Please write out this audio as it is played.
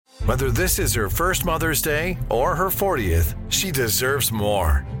Whether this is her first Mother's Day or her 40th, she deserves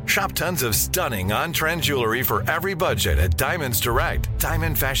more. Shop tons of stunning on-trend jewelry for every budget at Diamonds Direct.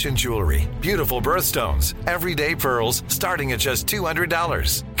 Diamond fashion jewelry, beautiful birthstones, everyday pearls starting at just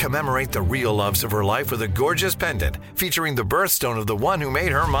 $200. Commemorate the real loves of her life with a gorgeous pendant featuring the birthstone of the one who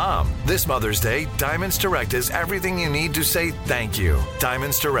made her mom. This Mother's Day, Diamonds Direct is everything you need to say thank you.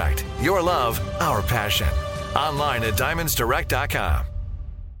 Diamonds Direct. Your love, our passion. Online at diamondsdirect.com.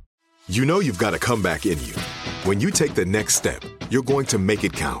 You know you've got a comeback in you. When you take the next step, you're going to make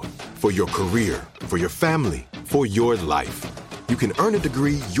it count. For your career, for your family, for your life. You can earn a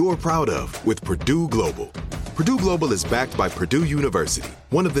degree you're proud of with Purdue Global. Purdue Global is backed by Purdue University,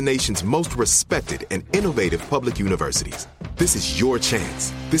 one of the nation's most respected and innovative public universities. This is your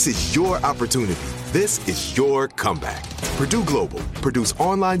chance. This is your opportunity. This is your comeback. Purdue Global, Purdue's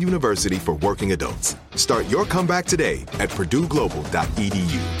online university for working adults. Start your comeback today at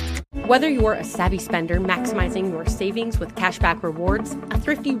purdueglobal.edu. Whether you're a savvy spender maximizing your savings with cashback rewards, a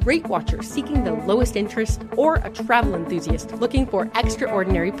thrifty rate watcher seeking the lowest interest, or a travel enthusiast looking for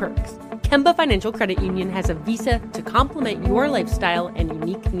extraordinary perks, Kemba Financial Credit Union has a visa to complement your lifestyle and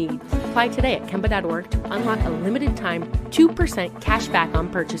unique needs. Apply today at Kemba.org to unlock a limited time 2% cash back on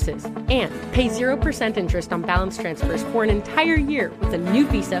purchases and pay 0% interest on balance transfers for an entire year with a new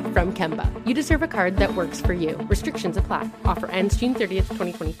visa from Kemba. You deserve a card that works for you. Restrictions apply. Offer ends June 30th,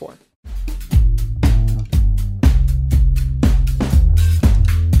 2024.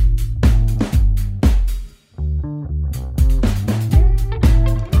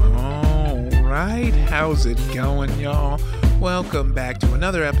 How's it going, y'all? Welcome back to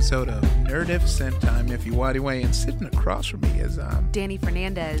another episode of Nerdificent. I'm Iffy Waddy, and sitting across from me is Danny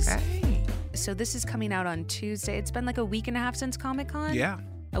Fernandez. Hey. So this is coming out on Tuesday. It's been like a week and a half since Comic-Con. Yeah.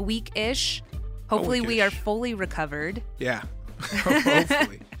 A week-ish. Hopefully we are fully recovered. Yeah.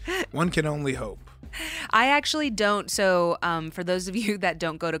 Hopefully. One can only hope. I actually don't. So for those of you that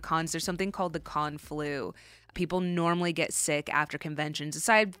don't go to cons, there's something called the con flu. People normally get sick after conventions,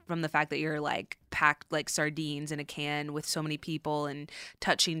 aside from the fact that you're like packed like sardines in a can with so many people and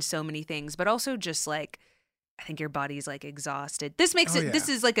touching so many things, but also just like, I think your body's like exhausted. This makes this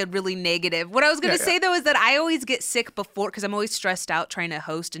is like a really negative. What I was going to say though is that I always get sick before, because I'm always stressed out trying to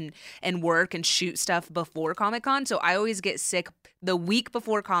host and work and shoot stuff before Comic-Con. So I always get sick the week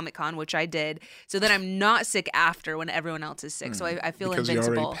before Comic-Con, which I did. So then I'm not sick after when everyone else is sick. So I feel because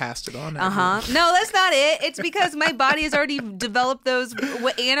invincible. You already passed it on. No, that's not it. It's because my body has already developed those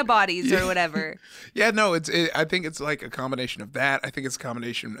antibodies or whatever. Yeah, no, I think it's like a combination of that. I think it's a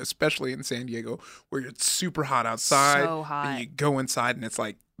combination, especially in San Diego, where it's super hot outside. So hot. And you go inside and it's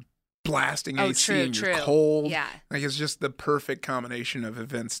like blasting AC true, and you're true. cold. Yeah. Like it's just the perfect combination of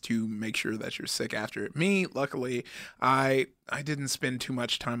events to make sure that you're sick after it. Me, luckily, I didn't spend too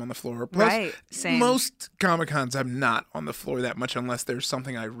much time on the floor. Plus, right. Same. Most Comic-Cons I'm not on the floor that much unless there's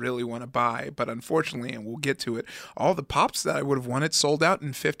something I really want to buy. But unfortunately, and we'll get to it, all the pops that I would have wanted sold out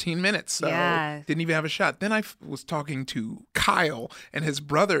in 15 minutes. So didn't even have a shot. Then I was talking to Kyle, and his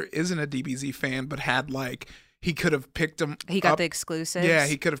brother isn't a DBZ fan, but had like... He could have picked them up. He got the exclusives? Yeah,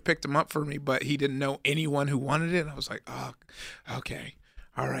 he could have picked them up for me, but he didn't know anyone who wanted it. And I was like, oh, okay.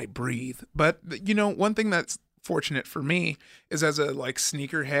 All right, breathe. But, you know, one thing that's fortunate for me is as a, like,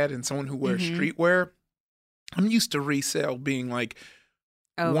 sneakerhead and someone who wears streetwear, I'm used to resale being, like,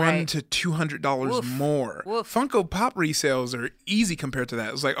 $100 to $200 more. Woof. Funko Pop resales are easy compared to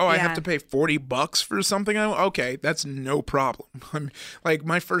that. It's like, I have to pay $40 for something. Okay, that's no problem. Like,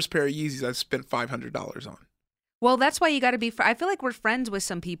 my first pair of Yeezys I spent $500 on. Well, that's why you got to be. I feel like we're friends with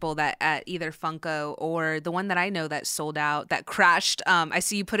some people that at either Funko or the one that I know that sold out, that crashed. I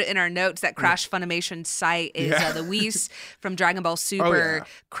see you put it in our notes that crashed Funimation site is the Whis from Dragon Ball Super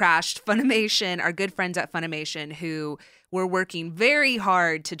crashed Funimation. Our good friends at Funimation who were working very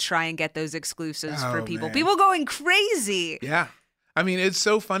hard to try and get those exclusives for people. Man. People going crazy. Yeah. I mean, it's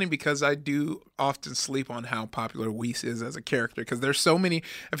so funny because I do often sleep on how popular Whis is as a character because there's so many.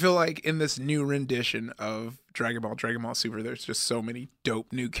 I feel like in this new rendition of Dragon Ball Super, there's just so many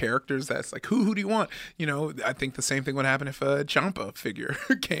dope new characters that's like, who do you want? You know, I think the same thing would happen if a Champa figure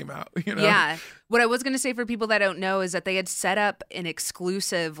came out, you know? Yeah. What I was going to say for people that don't know is that they had set up an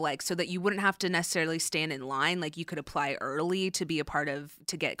exclusive, like, so that you wouldn't have to necessarily stand in line. Like, you could apply early to be a part of,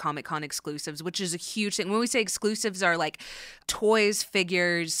 to get Comic-Con exclusives, which is a huge thing. When we say exclusives are like toys,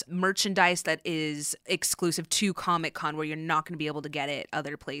 figures, merchandise that is exclusive to Comic-Con where you're not going to be able to get it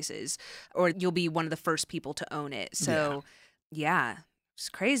other places, or you'll be one of the first people to own it. So, yeah. It's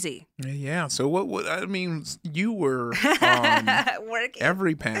crazy. Yeah. So what I mean, you were on Working.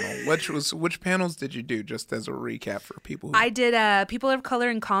 every panel. Which panels did you do? Just as a recap for people. Who... I did People of Color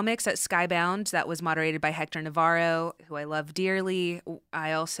in Comics at Skybound. That was moderated by Hector Navarro, who I love dearly.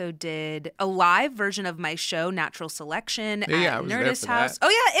 I also did a live version of my show, Natural Selection, at Nerdist House. Oh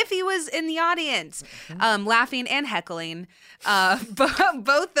yeah, Iffy was in the audience, laughing and heckling.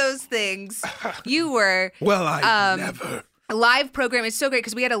 Both those things. You were. Well, I never. Live program is so great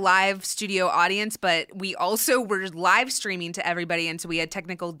because we had a live studio audience, but we also were live streaming to everybody, and so we had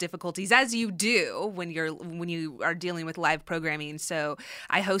technical difficulties, as you do when you are dealing with live programming. So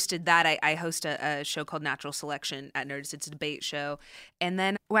I hosted that. I host a show called Natural Selection at Nerdist. It's a debate show, and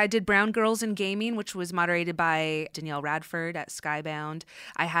then I did Brown Girls in Gaming, which was moderated by Danielle Radford at Skybound.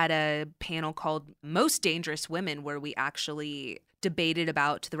 I had a panel called Most Dangerous Women, where we actually debated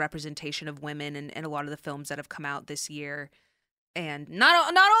about the representation of women in a lot of the films that have come out this year. And not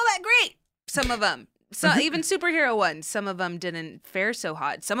all that great. Some of them, even superhero ones, some of them didn't fare so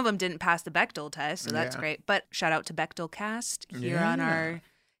hot. Some of them didn't pass the Bechdel test, so that's great. But shout out to Bechdel Cast here on our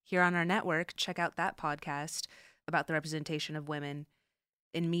network. Check out that podcast about the representation of women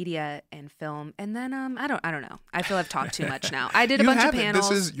in media and film. And then I don't know. I feel I've talked too much now. I did a bunch of panels.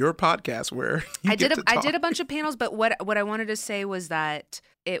 This is your podcast where I did a bunch of panels, but what I wanted to say was that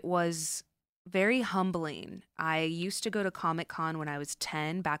it was very humbling. I used to go to Comic-Con when I was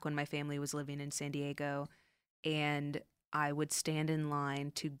 10, back when my family was living in San Diego, and I would stand in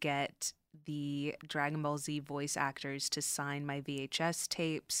line to get the Dragon Ball Z voice actors to sign my VHS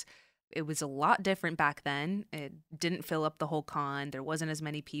tapes. It was a lot different back then. It didn't fill up the whole con. There wasn't as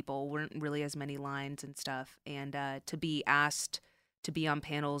many people, weren't really as many lines and stuff. And to be asked to be on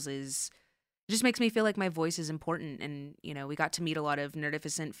panels just makes me feel like my voice is important. And, we got to meet a lot of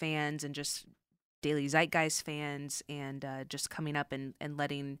Nerdificent fans and just Daily Zeitgeist fans, and just coming up and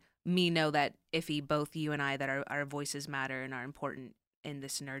letting me know that Iffy, both you and I, that our voices matter and are important in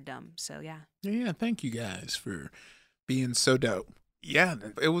this nerddom. So, yeah. Yeah, thank you guys for being so dope. Yeah,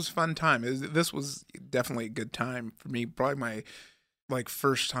 it was a fun time. This was definitely a good time for me. Probably my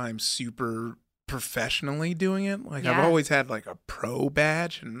first time super professionally doing it. I've always had a pro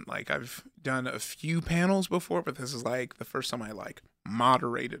badge, and I've done a few panels before, but this is the first time I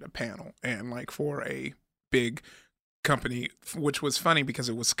moderated a panel, and for a big company, which was funny because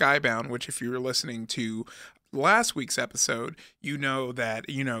it was Skybound, which if you were listening to last week's episode, that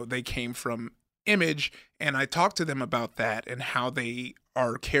they came from Image, and I talked to them about that and how they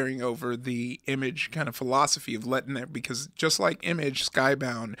are carrying over the Image kind of philosophy of letting it, because just like Image,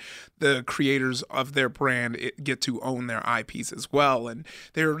 Skybound, the creators of their brand get to own their IPs as well, and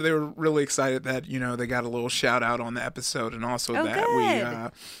they were really excited that they got a little shout out on the episode, and also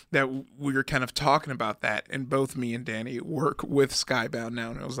that we were kind of talking about that, and both me and Danny work with Skybound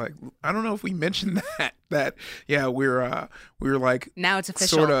now, and I was like, I don't know if we mentioned that yeah, we were now it's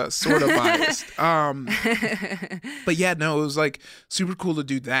official, sort of biased. But yeah, no, it was super cool to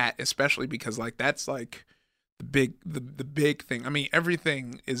do that, especially because that's the big thing. I mean,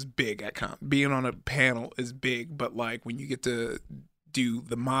 everything is big at con. Being on a panel is big, but when you get to do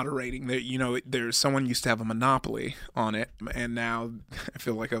the moderating, there's someone used to have a monopoly on it, and now I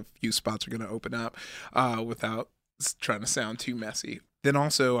feel like a few spots are going to open up without trying to sound too messy. Then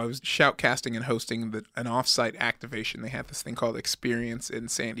also I was shoutcasting and hosting an offsite activation. They had this thing called Experience in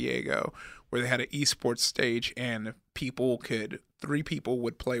San Diego, where they had an esports stage, and 3 people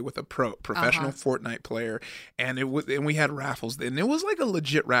would play with a professional Fortnite player, and we had raffles, and it was a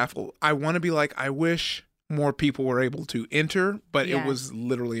legit raffle. I want to be I wish more people were able to enter, but it was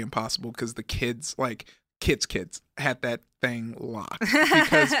literally impossible because the kids had that thing locked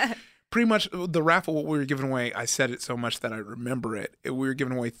because pretty much the raffle, what we were giving away, I said it so much that I remember it. We were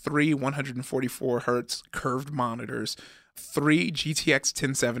giving away 3 144 hertz curved monitors, 3 GTX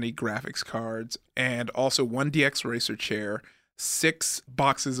 1070 graphics cards, and also 1 DX Racer chair, 6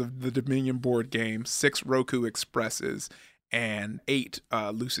 boxes of the Dominion board game, 6 Roku Expresses, and 8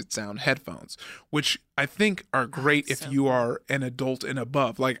 Lucid Sound headphones, which I think are great if you are an adult and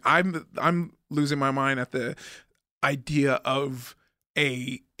above. I'm losing my mind at the idea of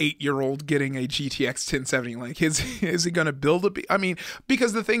a 8-year-old getting a GTX 1070. Is he gonna build I mean,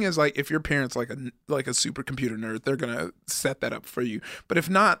 because the thing is, if your parents like a supercomputer nerd, they're gonna set that up for you. But if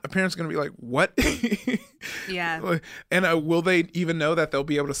not, a parent's gonna be like, what? Yeah. And will they even know that they'll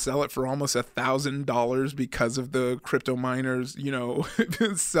be able to sell it for almost $1,000 because of the crypto miners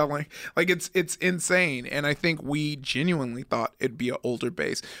selling? It's insane. And I think we genuinely thought it'd be an older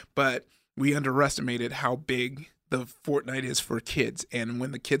base, but we underestimated how big the Fortnite is for kids. And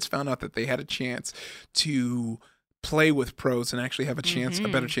when the kids found out that they had a chance to play with pros and actually have a chance, a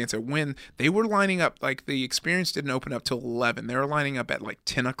better chance at win. They were lining up, like the experience didn't open up till 11. They were lining up at like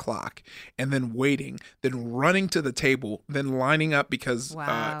 10 o'clock and then waiting, then running to the table, then lining up because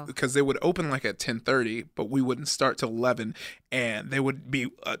they would open like at 10:30, but we wouldn't start till 11, and they would be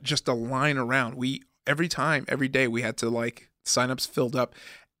just a line around. Every day we had to like signups filled up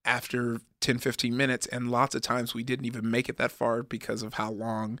after 10-15 minutes, and lots of times we didn't even make it that far because of how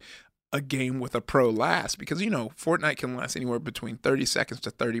long a game with a pro lasts, because Fortnite can last anywhere between 30 seconds to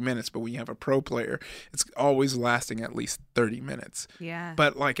 30 minutes, but when you have a pro player, it's always lasting at least 30 minutes. Yeah.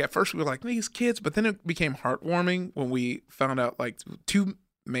 But like at first we were like, these kids, but then it became heartwarming when we found out like two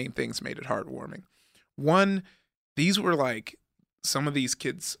main things made it heartwarming. One, these were like some of these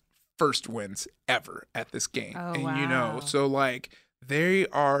kids' first wins ever at this game. And so like they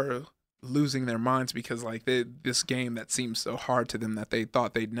are losing their minds because like this game that seems so hard to them that they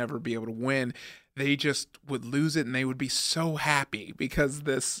thought they'd never be able to win, they just would lose it, and they would be so happy because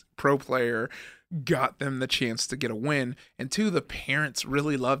this pro player got them the chance to get a win. And two, the parents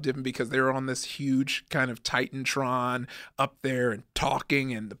really loved him because they were on this huge kind of Titantron up there and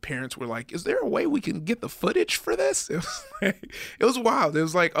talking, and the parents were like, is there a way we can get the footage for this? It was wild. It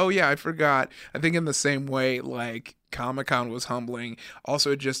was like, oh yeah, I forgot. I think in the same way like Comic-Con was humbling.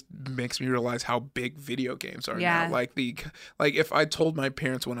 Also, it just makes me realize how big video games are now. Like if I told my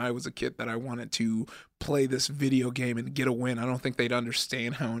parents when I was a kid that I wanted to play this video game and get a win, I don't think they'd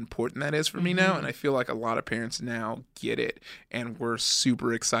understand how important that is for me now. And I feel like a lot of parents now get it, and we're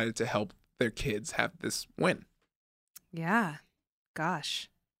super excited to help their kids have this win. Yeah. Gosh.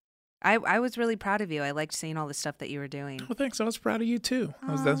 I was really proud of you. I liked seeing all the stuff that you were doing. Well, thanks. I was proud of you too.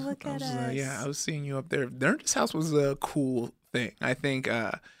 Look at us. Yeah, I was seeing you up there. Nerdist House was a cool thing. I think,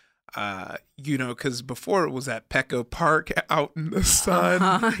 because before it was at Petco Park out in the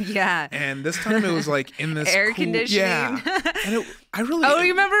sun. Yeah. And this time it was like in this air conditioning. Yeah. And you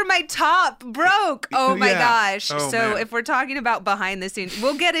remember my top broke. Oh my gosh. Oh, so man. If we're talking about behind the scenes,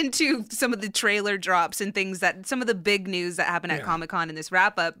 we'll get into some of the trailer drops and things some of the big news that happened at Comic-Con in this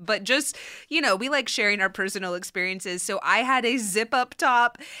wrap up. But just, we like sharing our personal experiences. So I had a zip up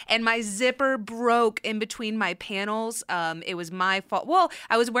top and my zipper broke in between my panels. It was my fault. Well,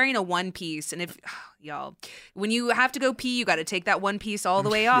 I was wearing a one piece, and y'all, when you have to go pee, you got to take that one piece all the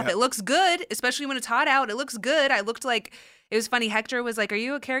way off. It looks good, especially when it's hot out. It looks good. I looked like, it was funny. Hector was like, "Are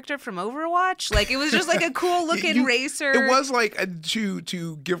you a character from Overwatch?" Like, it was just like a cool looking racer. It was like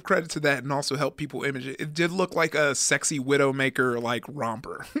to give credit to that and also help people image it. It did look like a sexy Widowmaker like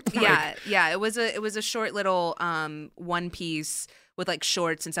romper. Yeah. It was a short little one piece with like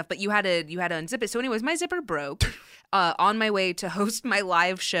shorts and stuff, but you had to unzip it. So anyways, my zipper broke on my way to host my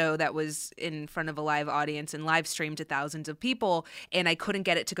live show that was in front of a live audience and live streamed to thousands of people, and I couldn't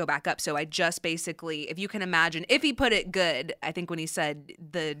get it to go back up. So I just basically, if you can imagine, if he put it good, I think when he said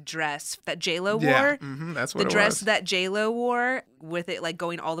the dress that J-Lo wore, that's what the dress that J-Lo wore with it like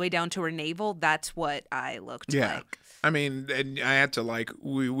going all the way down to her navel, that's what I looked like. I mean, and I had to like,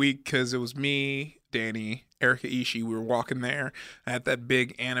 because it was me, Danny, Erica Ishii, we were walking there. I had that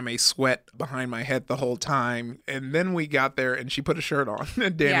big anime sweat behind my head the whole time. And then we got there and she put a shirt on.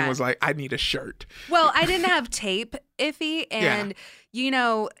 And Danny was like, I need a shirt. Well, I didn't have tape, Iffy. And,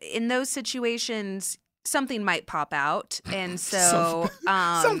 in those situations, something might pop out, and so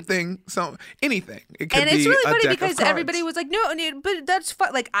anything. It could and it's be really a funny deck because of cards. everybody was like, no, but that's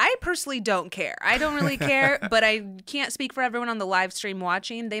fun. Like, I personally don't care. I don't really care, but I can't speak for everyone on the live stream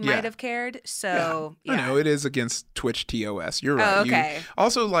watching. They might have cared. So I know it is against Twitch TOS. You're right. Oh, okay.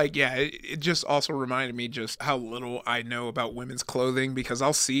 Also, like, it just also reminded me just how little I know about women's clothing, because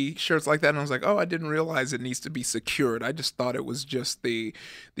I'll see shirts like that and I was like, oh, I didn't realize it needs to be secured. I just thought it was just the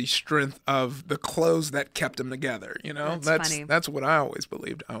strength of the clothes that kept them together. That's funny. That's what I always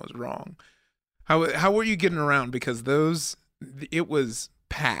believed. I was wrong. How were you getting around? Because it was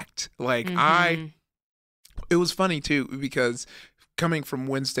packed. Like it was funny too, because coming from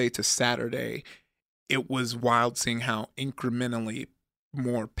Wednesday to Saturday, it was wild seeing how incrementally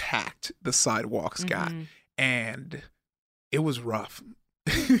more packed the sidewalks got, and it was rough.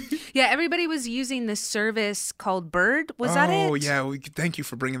 Yeah, everybody was using this service called Bird. Was that it? Oh yeah, thank you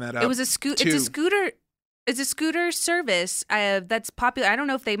for bringing that up. It was It's a scooter service that's popular. I don't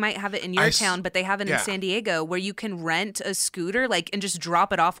know if they might have it in your town, but they have it in San Diego, where you can rent a scooter and just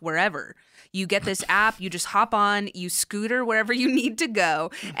drop it off wherever. You get this app, you just hop on, you scooter wherever you need to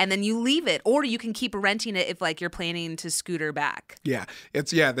go, and then you leave it. Or you can keep renting it if you're planning to scooter back. Yeah,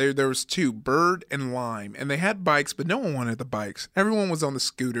 there was two, Bird and Lime, and they had bikes, but no one wanted the bikes. Everyone was on the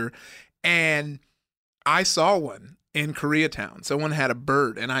scooter, and I saw one. in Koreatown. Someone had a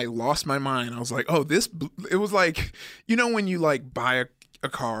bird, and I lost my mind. I was like, oh, it was like, when you like buy a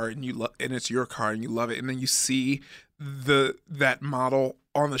car and and it's your car and you love it, and then you see that model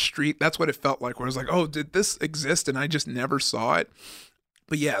on the street. That's what it felt like, where I was like, oh, did this exist? And I just never saw it.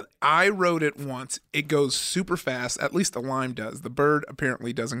 But yeah, I rode it once. It goes super fast. At least the Lime does. The Bird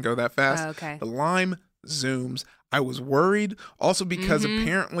apparently doesn't go that fast. Oh, okay. The Lime zooms. I was worried also because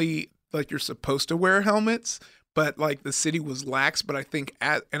apparently like you're supposed to wear helmets, but like the city was lax. But I think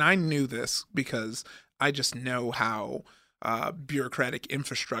and I knew this because I just know how bureaucratic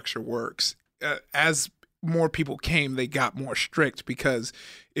infrastructure works. As more people came, they got more strict, because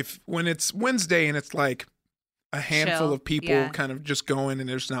when it's Wednesday and it's like a handful of people kind of just going and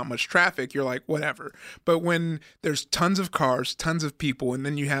there's not much traffic, you're like, whatever. But when there's tons of cars, tons of people, and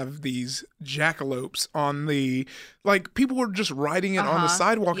then you have these jackalopes on people were just riding it on the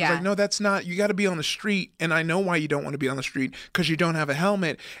sidewalk. It's like, no, that's not, you got to be on the street. And I know why you don't want to be on the street, because you don't have a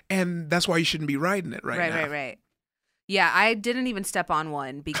helmet. And that's why you shouldn't be riding it right now. Right. Yeah, I didn't even step on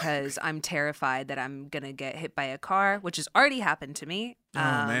one because I'm terrified that I'm going to get hit by a car, which has already happened to me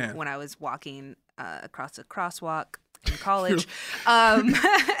man. when I was walking across a crosswalk in college. I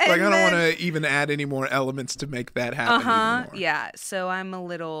don't want to even add any more elements to make that happen anymore. Yeah, so I'm a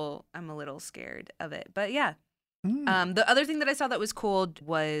little scared of it. But yeah. The other thing that I saw that was cool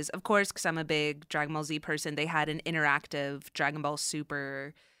was, of course, because I'm a big Dragon Ball Z person, they had an interactive Dragon Ball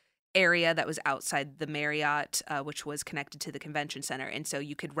Super area that was outside the Marriott, which was connected to the convention center. And so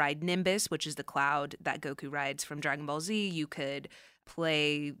you could ride Nimbus, which is the cloud that Goku rides from Dragon Ball Z. You could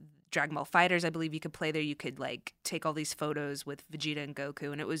play Dragon Ball Fighters, I believe you could play there. You could like take all these photos with Vegeta and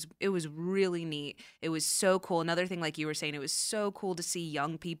Goku, and it was really neat. It was so cool. Another thing, like you were saying, it was so cool to see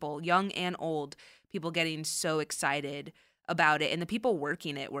young people, young and old people, getting so excited about it, and the people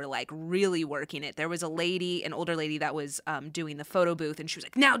working it were like really working it. There was an older lady that was doing the photo booth, and she was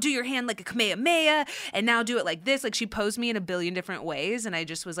like, now do your hand like a Kamehameha, and now do it like this. Like, she posed me in a billion different ways, and I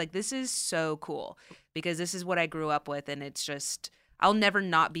just was like, this is so cool, because this is what I grew up with, and it's just, I'll never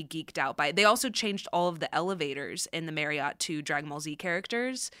not be geeked out by it. They also changed all of the elevators in the Marriott to Dragon Ball Z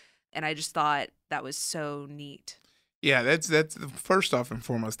characters, and I just thought that was so neat. Yeah, that's first off and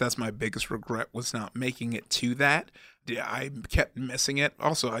foremost, that's my biggest regret, was not making it to that. Yeah, I kept missing it.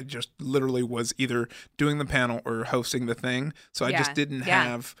 Also, I just literally was either doing the panel or hosting the thing. So I just didn't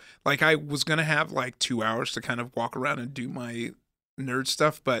have, like, I was going to have like 2 hours to kind of walk around and do my nerd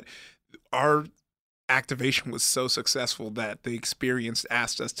stuff. But our activation was so successful that the experience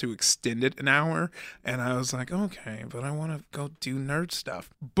asked us to extend it an hour. And I was like, okay, but I want to go do nerd stuff.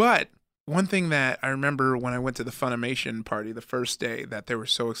 But one thing that I remember when I went to the Funimation party the first day that they were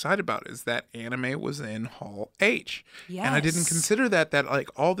so excited about is that anime was in Hall H. Yes. And I didn't consider that like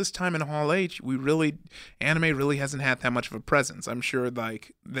all this time in Hall H, anime really hasn't had that much of a presence. I'm sure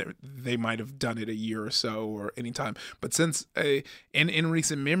like they might have done it a year or so or any time. But since in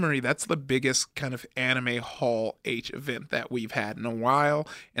recent memory, that's the biggest kind of anime Hall H event that we've had in a while.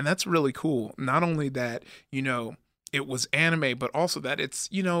 And that's really cool. Not only that, it was anime, but also that it's,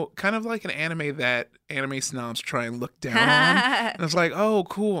 kind of like an anime that anime snobs try and look down on. And it's like, oh,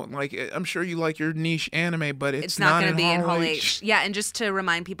 cool. Like, I'm sure you like your niche anime, but it's not going to be in Hall H. Yeah, and just to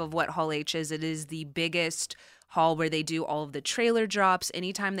remind people of what Hall H is, it is the biggest hall where they do all of the trailer drops.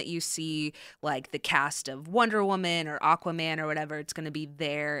 Anytime that you see like the cast of Wonder Woman or Aquaman or whatever, it's going to be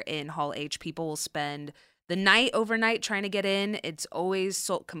there in Hall H. People will spend the night overnight trying to get in. It's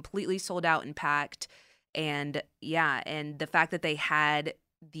always completely sold out and packed. And yeah, and the fact that they had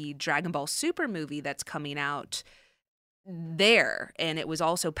the Dragon Ball Super movie that's coming out there, and it was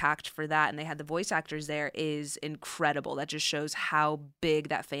also packed for that, and they had the voice actors there, is incredible. That just shows how big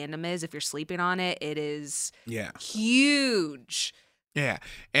that fandom is. If you're sleeping on it, it is huge. Yeah,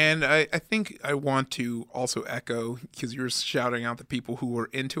 and I think I want to also echo, because you're shouting out the people who were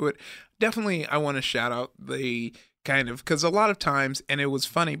into it. Definitely, I want to shout out the kind of, because a lot of times, and it was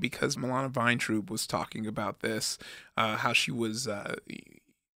funny because Milana Weintraub was talking about this, how she was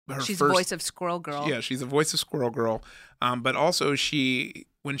she's the voice of Squirrel Girl. Yeah, she's the voice of Squirrel Girl. But also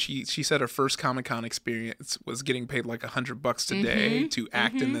when she said her first Comic-Con experience was getting paid like $100 today to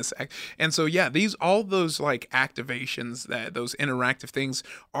act in this. And so, yeah, all those like activations, those interactive things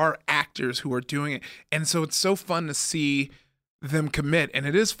are actors who are doing it. And so it's so fun to see them commit. And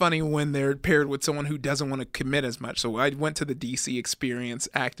it is funny when they're paired with someone who doesn't want to commit as much. So I went to the DC Experience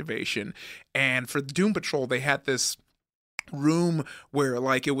activation, and for Doom Patrol, they had this room where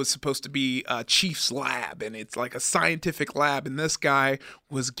like it was supposed to be a chief's lab, and it's like a scientific lab, and this guy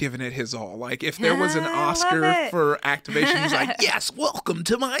was giving it his all. Like if there was an Oscar for activation, he's like, yes, welcome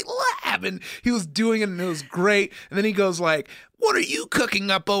to my lab, and he was doing it, and it was great. And then he goes like, what are you cooking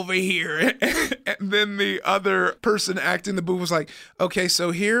up over here? And then the other person acting the booth was like, okay,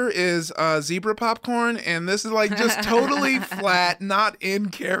 so here is zebra popcorn, and this is like just totally flat, not in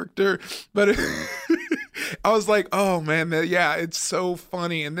character, but I was like, oh man, yeah, it's so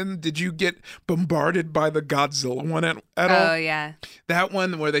funny. And then did you get bombarded by the Godzilla one at all? Oh yeah, that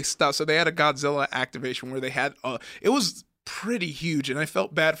one where they stopped. So they had a Godzilla activation where they had it was pretty huge, and I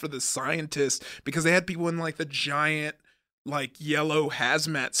felt bad for the scientists because they had people in like the giant like yellow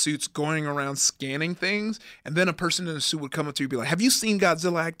hazmat suits going around scanning things, and then a person in a suit would come up to you and be like, have you seen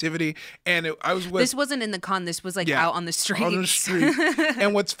Godzilla activity? And I was with... This wasn't in the con, this was like out on the streets. On the street.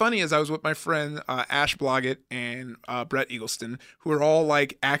 And what's funny is I was with my friend Ash Blogget and Brett Eagleston, who are all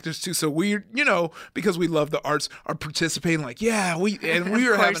like actors too, so we, you know, because we love the arts, are participating like, yeah, we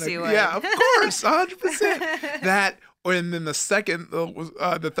were having yeah, of course, 100%. That. And then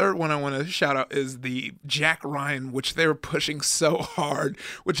the third one I want to shout out is the Jack Ryan, which they were pushing so hard,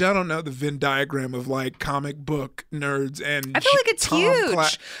 which I don't know the Venn diagram of like comic book nerds and I feel like it's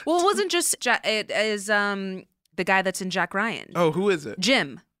huge. Well, it wasn't just it is the guy that's in Jack Ryan. Oh, who is it?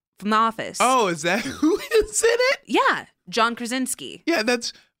 Jim from The Office. Oh, is that who is in it? Yeah, John Krasinski. Yeah,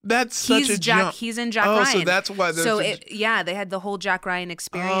 that's such a jump. He's in Jack Ryan. Oh, so that's why. They had the whole Jack Ryan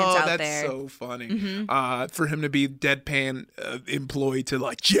experience out there. That's so funny. Mm-hmm. For him to be deadpan employee to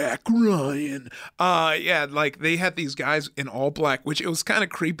like Jack Ryan. Yeah, like they had these guys in all black, which it was kind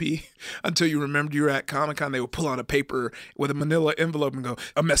of creepy until you remembered you were at Comic-Con. They would pull out a paper with a manila envelope and go,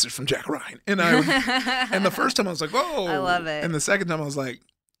 a message from Jack Ryan. And and the first time I was like, oh. I love it. And the second time I was like,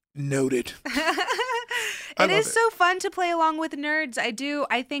 noted. It is so fun to play along with nerds.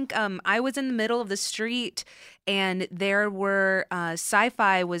 I think I was in the middle of the street, and there were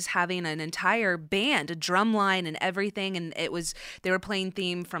Sci-Fi was having an entire band, a drum line and everything, and they were playing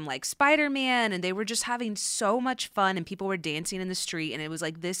theme from like Spider-Man, and they were just having so much fun, and people were dancing in the street, and it was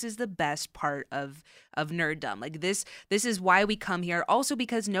like, this is the best part of nerddom. Like this is why we come here. Also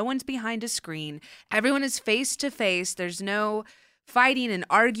because no one's behind a screen. Everyone is face to face. There's no fighting and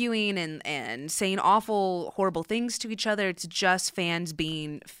arguing and saying awful, horrible things to each other. It's just fans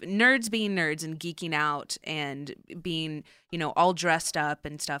being nerds and geeking out and being, you know, all dressed up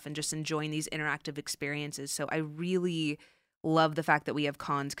and stuff and just enjoying these interactive experiences. So I really love the fact that we have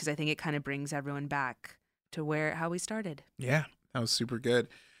cons because I think it kind of brings everyone back to how we started. Yeah, that was super good.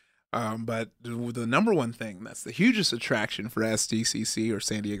 But the number one thing that's the hugest attraction for SDCC or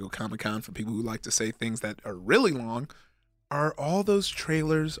San Diego Comic-Con for people who like to say things that are really long are all those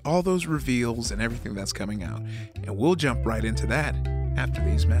trailers, all those reveals, and everything that's coming out. And we'll jump right into that after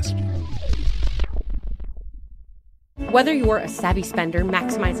these messages. Whether you're a savvy spender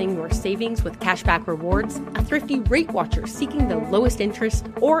maximizing your savings with cashback rewards, a thrifty rate watcher seeking the lowest interest,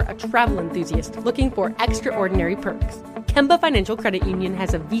 or a travel enthusiast looking for extraordinary perks, Kemba Financial Credit Union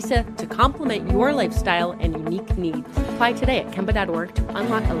has a visa to complement your lifestyle and unique needs. Apply today at Kemba.org to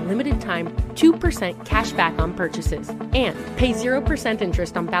unlock a limited-time 2% cash back on purchases and pay 0%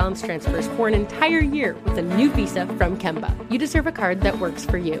 interest on balance transfers for an entire year with a new visa from Kemba. You deserve a card that works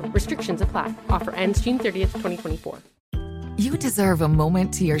for you. Restrictions apply. Offer ends June 30th, 2024. You deserve a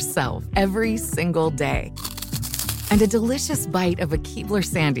moment to yourself every single day. And a delicious bite of a Keebler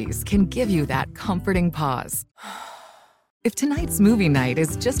Sandies can give you that comforting pause. If tonight's movie night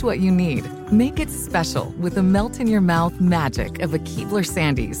is just what you need, make it special with the melt-in-your-mouth magic of a Keebler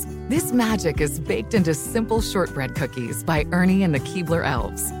Sandies. This magic is baked into simple shortbread cookies by Ernie and the Keebler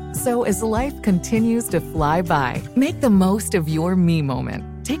Elves. So as life continues to fly by, make the most of your me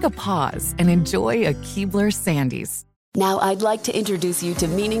moment. Take a pause and enjoy a Keebler Sandies. Now I'd like to introduce you to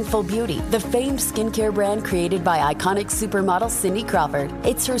Meaningful Beauty, the famed skincare brand created by iconic supermodel Cindy Crawford.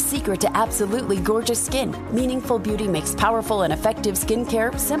 It's her secret to absolutely gorgeous skin. Meaningful Beauty makes powerful and effective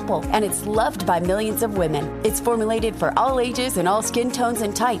skincare simple, and it's loved by millions of women. It's formulated for all ages and all skin tones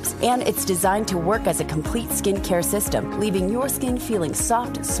and types, and it's designed to work as a complete skincare system, leaving your skin feeling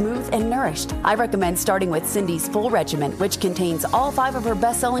soft, smooth, and nourished. I recommend starting with Cindy's full regimen, which contains all 5 of her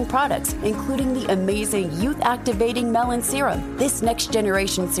best-selling products, including the amazing youth-activating Melon Serum. This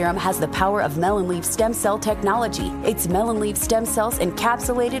next-generation serum has the power of melon leaf stem cell technology. It's melon leaf stem cells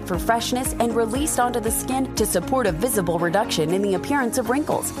encapsulated for freshness and released onto the skin to support a visible reduction in the appearance of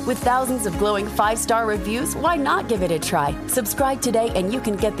wrinkles. With thousands of glowing 5-star reviews, why not give it a try? Subscribe today and you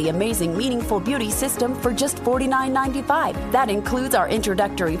can get the amazing Meaningful Beauty system for just $49.95. That includes our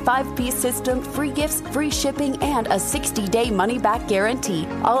introductory 5-piece system, free gifts, free shipping, and a 60-day money-back guarantee.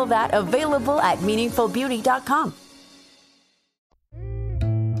 All of that available at meaningfulbeauty.com.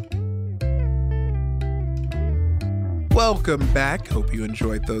 Welcome back. Hope you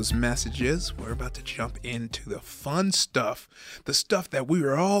enjoyed those messages. We're about to jump into the fun stuff, the stuff that we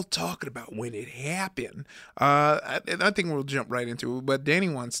were all talking about when it happened. I think we'll jump right into it, but Danny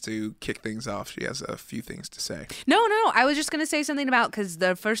wants to kick things off. She has a few things to say. No, I was just going to say something about, because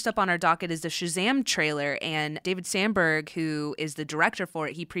the first up on our docket is the Shazam trailer, and David Sandberg, who is the director for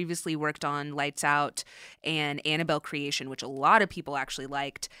it, he previously worked on Lights Out and Annabelle Creation, which a lot of people actually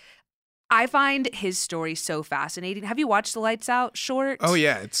liked. I find his story so fascinating. Have you watched the Lights Out short? Oh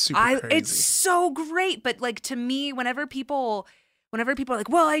yeah, it's super crazy. It's so great, but like, to me, whenever people are like,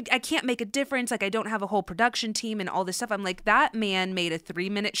 well, I can't make a difference, like I don't have a whole production team and all this stuff, I'm like, that man made a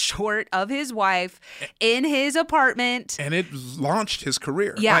 3-minute short of his wife in his apartment. And it launched his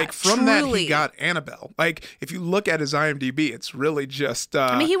career. Yeah, like from truly. that he got Annabelle. Like if you look at his IMDb, it's really just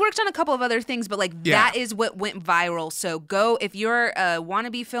I mean, he worked on a couple of other things, but like Yeah. that is what went viral. So go, if you're a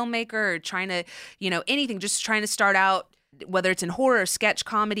wannabe filmmaker or trying to, anything, just trying to start out, whether it's in horror, sketch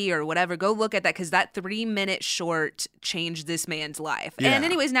comedy, or whatever, go look at that, because that 3-minute short changed this man's life. Yeah. And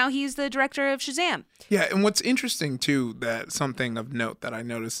anyways, now he's the director of Shazam. Yeah, and what's interesting too, that something of note that I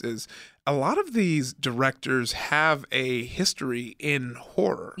noticed is a lot of these directors have a history in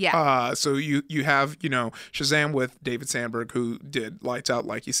horror. Yeah. So you have, Shazam with David Sandberg, who did Lights Out,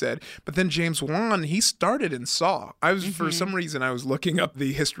 like you said. But then James Wan, he started in Saw. For some reason, I was looking up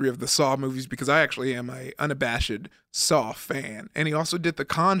the history of the Saw movies, because I actually am a unabashed Saw fan. And he also did The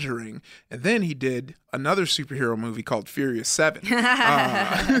Conjuring. And then he did another superhero movie called Furious 7.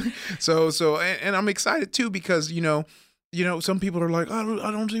 And I'm excited too, because, some people are like, I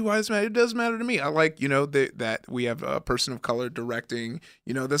don't see why this matters. It does matter to me. I like, that we have a person of color directing,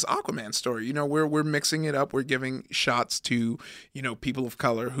 this Aquaman story. We're mixing it up. We're giving shots to, people of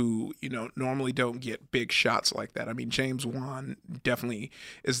color who, normally don't get big shots like that. I mean, James Wan definitely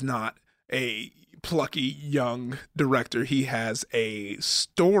is not a plucky young director. He has a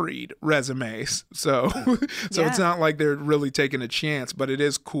storied resume, so it's not like they're really taking a chance, but it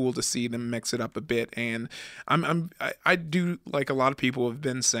is cool to see them mix it up a bit. And I do, like a lot of people have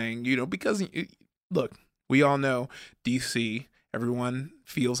been saying, because look, we all know DC, everyone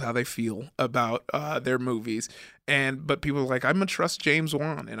feels how they feel about their movies, but people are like, I'm gonna trust James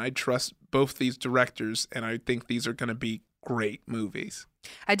Wan, and I trust both these directors, and I think these are gonna be great movies.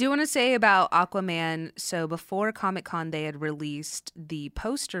 I do want to say about Aquaman, so before Comic-Con, they had released the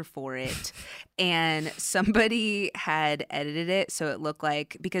poster for it, and somebody had edited it so it looked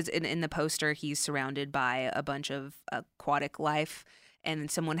like, because in the poster, he's surrounded by a bunch of aquatic life, and then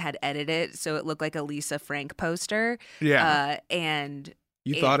someone had edited it so it looked like a Lisa Frank poster. Yeah. And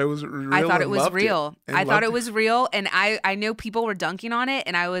you thought it was real? I thought it was real. I thought it was real, and I know people were dunking on it,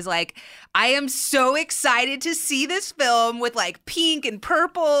 and I was like, I am so excited to see this film with like pink and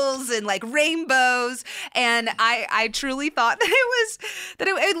purples and like rainbows, and I truly thought that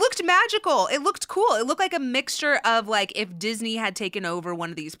it looked magical. It looked cool. It looked like a mixture of like if Disney had taken over one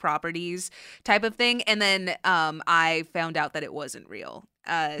of these properties type of thing, and then I found out that it wasn't real.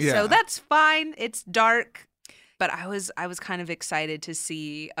 So that's fine. It's dark. But I was kind of excited to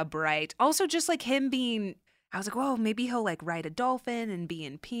see a bright, also just like him being, I was like, whoa, maybe he'll like ride a dolphin and be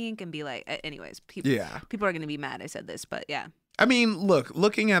in pink and be like, anyways, people are going to be mad I said this, but yeah. I mean,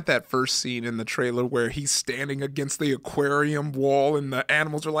 looking at that first scene in the trailer where he's standing against the aquarium wall and the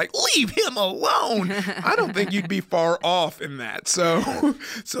animals are like, leave him alone. I don't think you'd be far off in that. So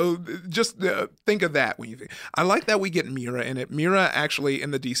just think of that when you think. I like that we get Mira in it. Mira actually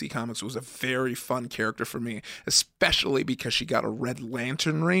in the DC Comics was a very fun character for me, especially because she got a Red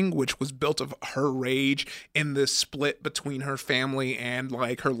Lantern ring, which was built of her rage in this split between her family and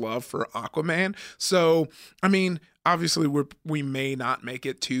like her love for Aquaman. So, I mean, obviously, we may not make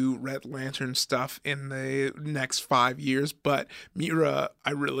it to Red Lantern stuff in the next 5 years, but Mira, I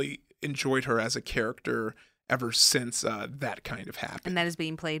really enjoyed her as a character ever since that kind of happened. And that is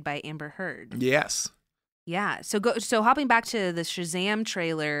being played by Amber Heard. Yes. Yeah. So hopping back to the Shazam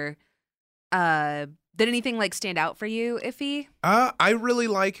trailer, Did anything like stand out for you, Iffy? I really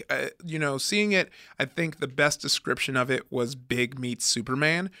like, seeing it. I think the best description of it was Big Meets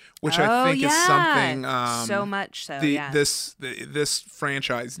Superman, which I think is something so much so. This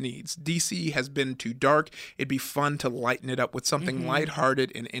franchise needs. DC has been too dark. It'd be fun to lighten it up with something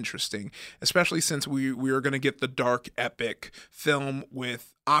lighthearted and interesting, especially since we are going to get the dark epic film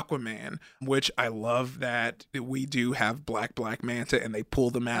with Aquaman, which I love that we do have Black Manta and they pull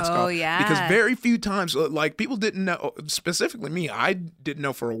the mask off. Yeah. Because very few times, like, people didn't know, specifically me, I didn't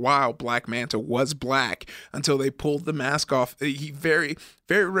know for a while Black Manta was black until they pulled the mask off. He very,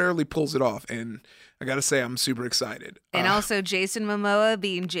 very rarely pulls it off. And I got to say, I'm super excited. And also Jason Momoa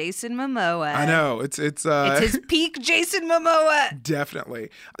being Jason Momoa. I know. It's his peak Jason Momoa. Definitely.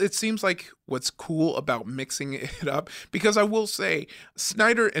 It seems like what's cool about mixing it up, because I will say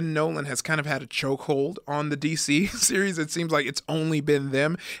Snyder and Nolan has kind of had a chokehold on the DC series. It seems like it's only been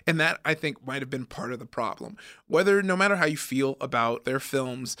them. And that, I think, might have been part of the problem. No matter how you feel about their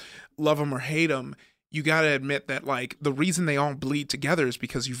films, love them or hate them, you got to admit that, like, the reason they all bleed together is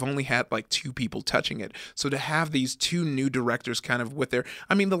because you've only had, like, 2 people touching it. So to have these 2 new directors kind of with the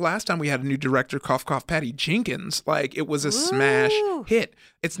last time we had a new director, cough, cough, Patty Jenkins, like, it was a smash hit.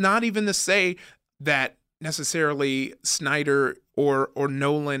 It's not even to say that necessarily Snyder or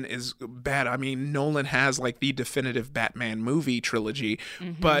Nolan is bad. I mean, Nolan has, like, the definitive Batman movie trilogy,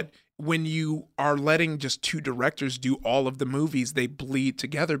 but when you are letting just 2 directors do all of the movies, they bleed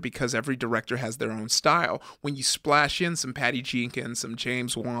together because every director has their own style. When you splash in some Patty Jenkins, some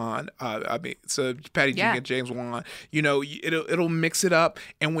James Wan, Jenkins, James Wan, it'll mix it up.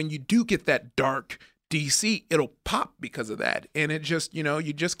 And when you do get that dark DC, it'll pop because of that. And it just,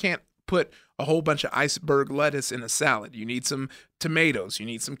 you just can't put a whole bunch of iceberg lettuce in a salad. You need some tomatoes, you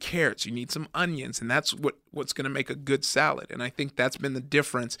need some carrots, you need some onions, and that's what's going to make a good salad. And I think that's been the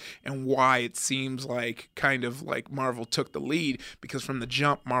difference and why it seems like kind of like Marvel took the lead, because from the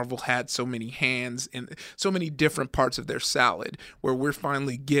jump, Marvel had so many hands in so many different parts of their salad, where we're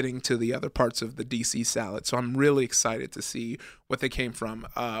finally getting to the other parts of the DC salad. So I'm really excited to see what they came from,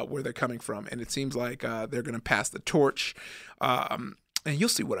 where they're coming from. And it seems like they're going to pass the torch. And you'll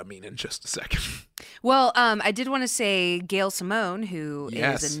see what I mean in just a second. Well, I did want to say Gail Simone, who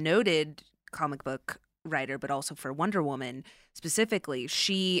is a noted comic book writer, but also for Wonder Woman specifically,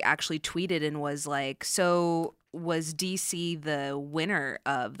 she actually tweeted and was like, so was DC the winner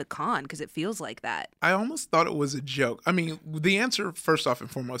of the con? Because it feels like that. I almost thought it was a joke. I mean, the answer, first off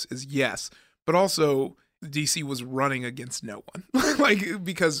and foremost, is yes. But also, DC was running against no one.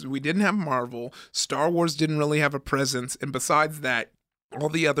 Because we didn't have Marvel. Star Wars didn't really have a presence. And besides that, all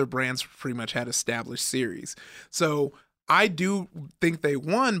the other brands pretty much had established series. So I do think they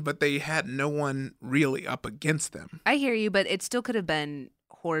won, but they had no one really up against them. I hear you, but it still could have been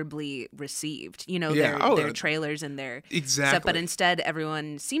horribly received, their trailers and their stuff. But instead,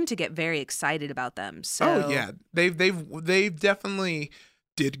 everyone seemed to get very excited about them. So they've definitely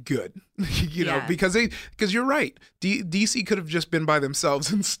did good, because you're right. DC could have just been by themselves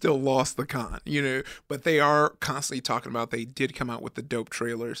and still lost the con, but they are constantly talking about they did come out with the dope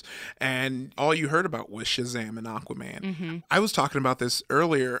trailers, and all you heard about was Shazam and Aquaman. I was talking about this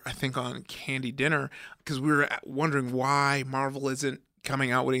earlier, I think on Candy Dinner, because we were wondering why Marvel isn't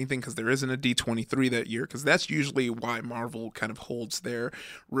coming out with anything, because there isn't a D23 that year, because that's usually why Marvel kind of holds their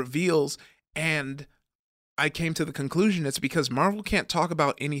reveals. And I came to the conclusion it's because Marvel can't talk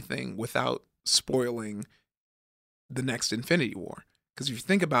about anything without spoiling the next Infinity War. Because if you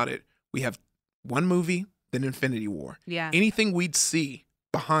think about it, we have one movie, then Infinity War. Yeah. Anything we'd see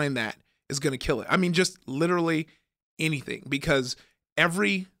behind that is going to kill it. I mean, just literally anything, because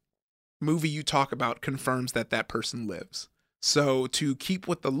every movie you talk about confirms that person lives. So to keep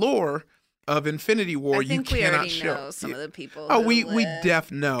with the lore of Infinity War, you cannot show. I think we already know some of the people. Oh, we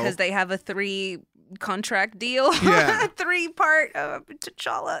def know. Because they have a 3 contract deal. Yeah. 3-part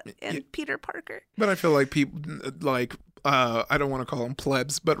T'Challa and Peter Parker. But I feel like people, like, I don't want to call them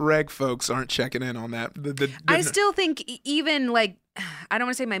plebs, but reg folks aren't checking in on that. I still think even, like, I don't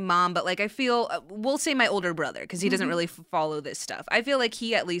want to say my mom, but, like, I feel, we'll say my older brother, because he doesn't really follow this stuff. I feel like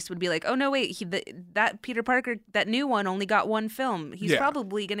he at least would be like, oh, no, wait, that Peter Parker, that new one only got 1 film. He's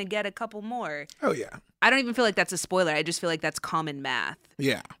probably going to get a couple more. Oh, yeah. I don't even feel like that's a spoiler. I just feel like that's common math.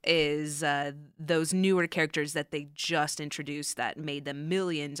 Yeah. Is those newer characters that they just introduced that made them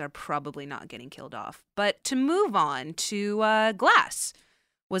millions are probably not getting killed off. But to move on to Glass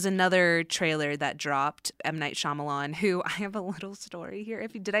was another trailer that dropped. M. Night Shyamalan, who I have a little story here.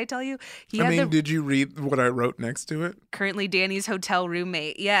 Did I tell you? Did you read what I wrote next to it? Currently Danny's hotel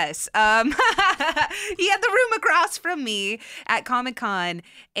roommate. Yes. He had the room across from me at Comic-Con,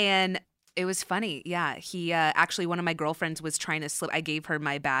 and It was funny. Yeah. He actually, one of my girlfriends was trying to slip. I gave her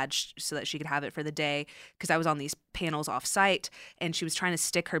my badge so that she could have it for the day because I was on these panels off site, and she was trying to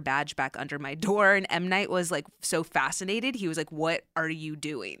stick her badge back under my door. And M. Night was like so fascinated. He was like, "What are you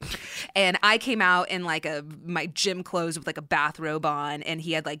doing?" And I came out in like my gym clothes with like a bathrobe on, and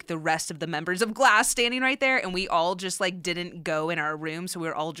he had like the rest of the members of Glass standing right there. And we all just like didn't go in our room. So we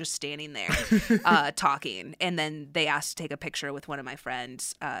were all just standing there talking. And then they asked to take a picture with one of my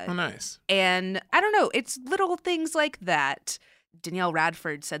friends. Oh, nice. And I don't know, it's little things like that. Danielle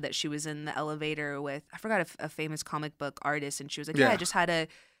Radford said that she was in the elevator with, I forgot, a famous comic book artist, and she was like, I just had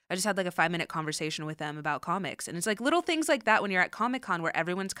like a 5-minute conversation with them about comics. And it's like little things like that when you're at Comic-Con where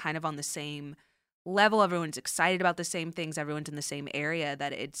everyone's kind of on the same level, everyone's excited about the same things, everyone's in the same area,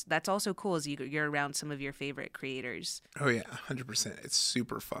 that's also cool as you're around some of your favorite creators. Oh yeah, 100%. It's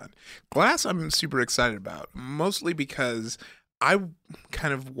super fun. Glass I'm super excited about, mostly because I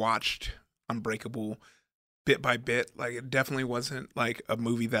kind of watched Unbreakable bit by bit. Like, it definitely wasn't like a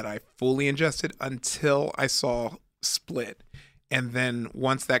movie that I fully ingested until I saw Split. And then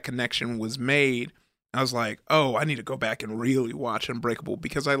once that connection was made, I was like, oh, I need to go back and really watch Unbreakable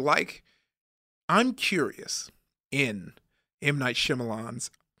because I'm curious in M. Night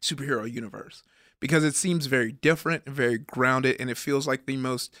Shyamalan's superhero universe because it seems very different and very grounded, and it feels like the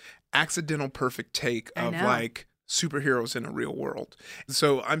most accidental perfect take of like superheroes in a real world.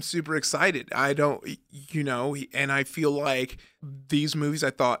 So I'm super excited. And I feel like these movies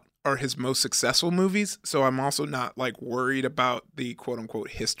I thought are his most successful movies. So I'm also not like worried about the quote unquote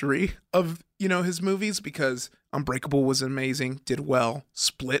history of, his movies because Unbreakable was amazing, did well.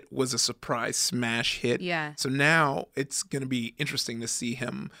 Split was a surprise smash hit. Yeah. So now it's going to be interesting to see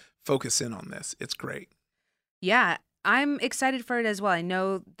him focus in on this. It's great. Yeah. I'm excited for it as well. I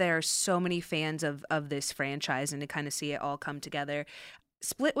know there are so many fans of this franchise, and to kind of see it all come together.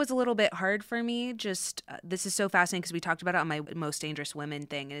 Split was a little bit hard for me. Just this is so fascinating because we talked about it on my Most Dangerous Women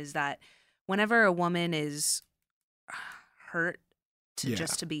thing, is that whenever a woman is hurt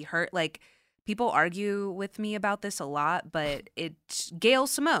just to be hurt, like people argue with me about this a lot, but Gail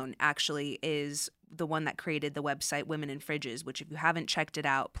Simone actually is the one that created the website Women in Fridges, which if you haven't checked it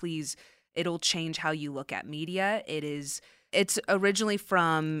out, please. It'll change how you look at media. It's originally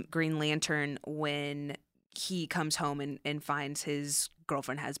from Green Lantern when he comes home and finds his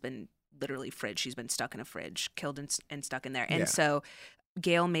girlfriend has been literally fridge. She's been stuck in a fridge, killed and stuck in there. And so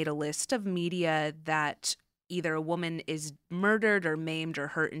Gail made a list of media that either a woman is murdered or maimed or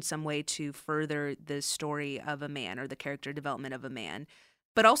hurt in some way to further the story of a man or the character development of a man.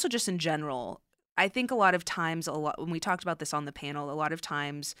 But also just in general, I think a lot of times, when we talked about this on the panel, a lot of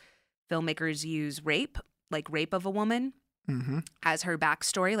times filmmakers use rape of a woman as her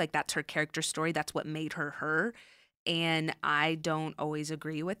backstory. Like that's her character story. That's what made her her. And I don't always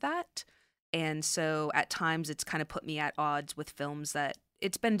agree with that. And so at times it's kind of put me at odds with films that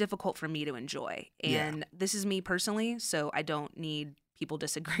it's been difficult for me to enjoy. And this is me personally, so I don't need people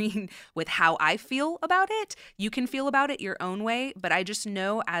disagreeing with how I feel about it. You can feel about it your own way, but I just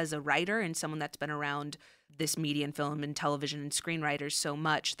know as a writer and someone that's been around this media and film and television and screenwriters so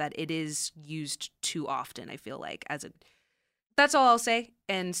much that it is used too often, I feel like, that's all I'll say.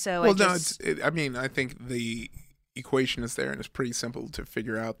 And so I think the equation is there, and it's pretty simple to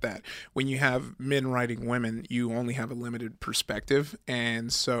figure out that when you have men writing women, you only have a limited perspective.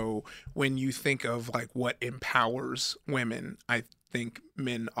 And so when you think of like what empowers women, I think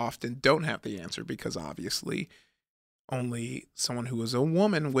men often don't have the answer because obviously only someone who is a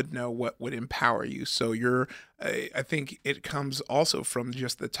woman would know what would empower you. So I think it comes also from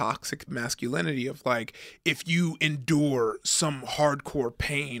just the toxic masculinity of like, if you endure some hardcore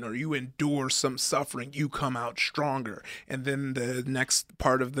pain or you endure some suffering, you come out stronger. And then the next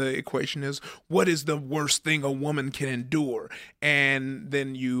part of the equation is, what is the worst thing a woman can endure? And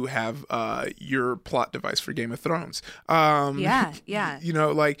then you have your plot device for Game of Thrones. Yeah.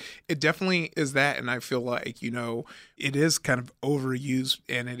 Like it definitely is that. And I feel like, it is kind of overused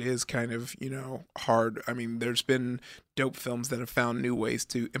and it is kind of, hard. I mean, there's been dope films that have found new ways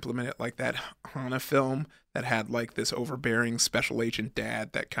to implement it, like that Hana film that had like this overbearing special agent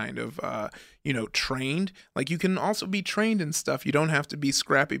dad that kind of, trained. Like you can also be trained in stuff. You don't have to be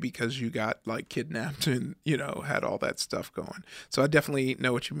scrappy because you got like kidnapped and, had all that stuff going. So I definitely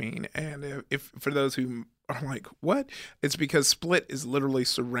know what you mean. And if for those who are like, what? It's because Split is literally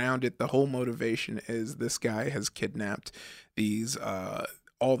surrounded. The whole motivation is this guy has kidnapped these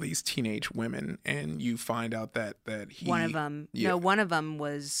all these teenage women, and you find out that he one of them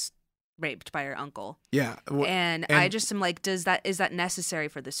was raped by her uncle. Yeah. And I just am like, is that necessary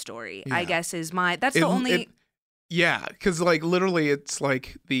for the story? Yeah. I guess that's the only. Yeah, because like literally, it's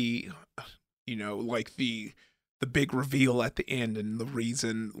like like the big reveal at the end and the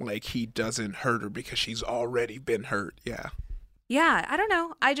reason like he doesn't hurt her because she's already been hurt. Yeah. Yeah, I don't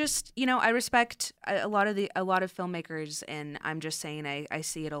know. I just, I respect a lot of filmmakers, and I'm just saying I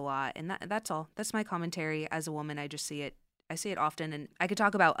see it a lot, and that's all. That's my commentary as a woman. I just see it. I see it often, and I could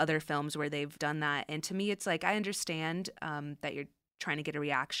talk about other films where they've done that. And to me, it's like I understand that you're trying to get a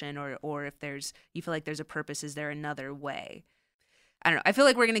reaction, or if you feel like there's a purpose, is there another way? I don't know. I feel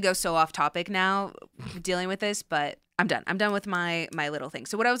like we're going to go so off topic now dealing with this, but I'm done. I'm done with my little thing.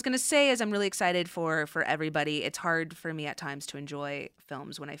 So what I was going to say is I'm really excited for everybody. It's hard for me at times to enjoy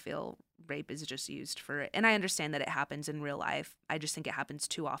films when I feel rape is just used for it. And I understand that it happens in real life. I just think it happens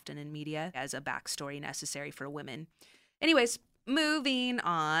too often in media as a backstory necessary for women. Anyways, moving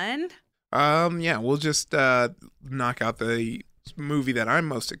on. Yeah, we'll just knock out the movie that I'm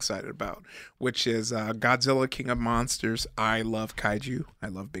most excited about, which is Godzilla King of Monsters. I love kaiju. I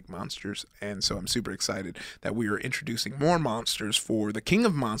love big monsters. And so I'm super excited that we are introducing more monsters for the King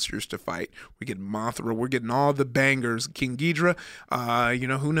of Monsters to fight. We get Mothra. We're getting all the bangers. King Ghidorah.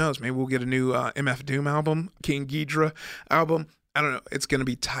 Who knows? Maybe we'll get a new MF Doom album. King Ghidorah album. I don't know. It's going to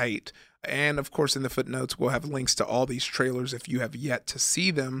be tight. And of course, in the footnotes, we'll have links to all these trailers if you have yet to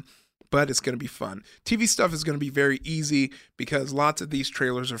see them. But it's going to be fun. TV stuff is going to be very easy because lots of these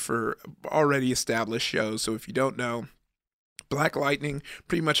trailers are for already established shows. So if you don't know, Black Lightning,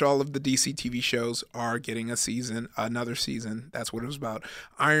 pretty much all of the DC TV shows are getting another season. That's what it was about.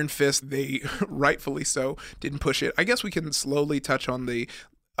 Iron Fist, they rightfully so didn't push it. I guess we can slowly touch on the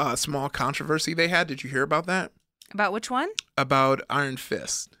small controversy they had. Did you hear about that? About which one? About Iron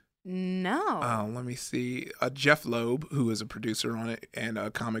Fist. No. Let me see. Jeff Loeb, who is a producer on it and a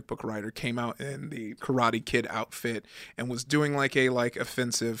comic book writer, came out in the Karate Kid outfit and was doing like a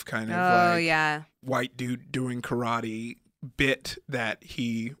offensive kind of white dude doing karate bit that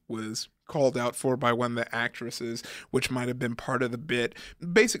he was called out for by one of the actresses, which might have been part of the bit,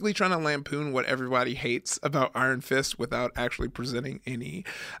 basically trying to lampoon what everybody hates about Iron Fist without actually presenting any,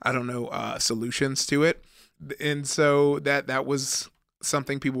 solutions to it. And so that was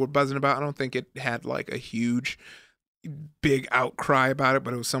something people were buzzing about. I don't think it had like a huge big outcry about it,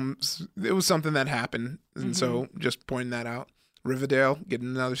 but it was something that happened. And so just pointing that out. Riverdale getting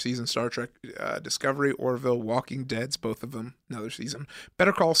another season. Star Trek Discovery, Orville, Walking Dead's both of them another season.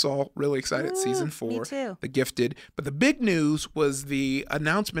 Better Call Saul, really excited. Season 4. Me too. The Gifted. But the big news was the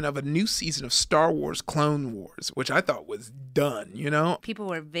announcement of a new season of Star Wars Clone Wars, which I thought was done, People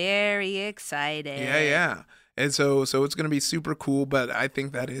were very excited. Yeah. And so it's going to be super cool, but I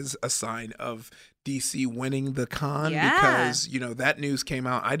think that is a sign of DC winning the con because, that news came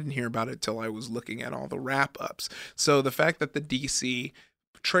out. I didn't hear about it till I was looking at all the wrap-ups. So the fact that the DC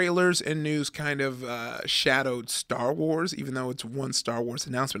trailers and news kind of shadowed Star Wars, even though it's one Star Wars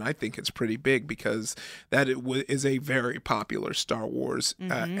announcement, I think it's pretty big because that is a very popular Star Wars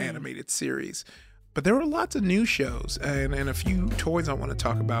animated series. But there were lots of new shows and a few toys I want to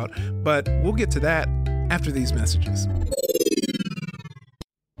talk about, but we'll get to that after these messages.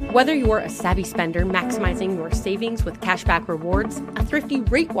 Whether you're a savvy spender maximizing your savings with cashback rewards, a thrifty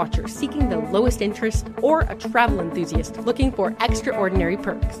rate watcher seeking the lowest interest, or a travel enthusiast looking for extraordinary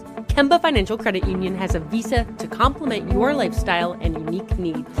perks, Kemba Financial Credit Union has a visa to complement your lifestyle and unique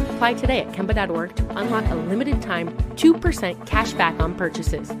needs. Apply today at Kemba.org to unlock a limited time 2% cash back on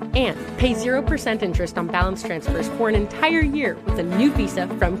purchases and pay 0% interest on balance transfers for an entire year with a new visa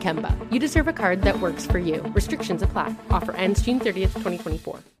from Kemba. You deserve a card that works for you. Restrictions apply. Offer ends June 30th,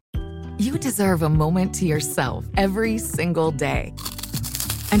 2024. You deserve a moment to yourself every single day.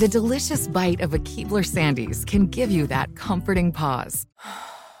 And a delicious bite of a Keebler Sandies can give you that comforting pause.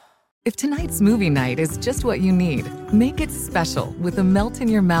 If tonight's movie night is just what you need, make it special with the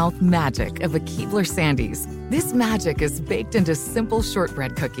melt-in-your-mouth magic of a Keebler Sandies. This magic is baked into simple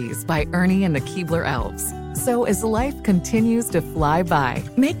shortbread cookies by Ernie and the Keebler Elves. So as life continues to fly by,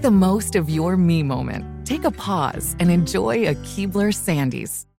 make the most of your me moment. Take a pause and enjoy a Keebler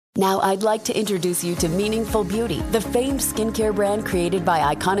Sandies. Now I'd like to introduce you to Meaningful Beauty, the famed skincare brand created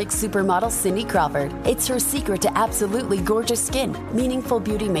by iconic supermodel Cindy Crawford. It's her secret to absolutely gorgeous skin. Meaningful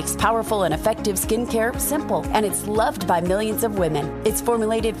Beauty makes powerful and effective skincare simple, and it's loved by millions of women. It's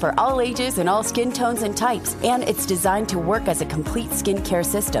formulated for all ages and all skin tones and types, and it's designed to work as a complete skincare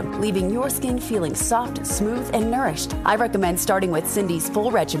system, leaving your skin feeling soft, smooth, and nourished. I recommend starting with Cindy's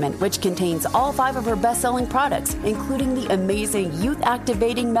full regimen, which contains all 5 of her best-selling products, including the amazing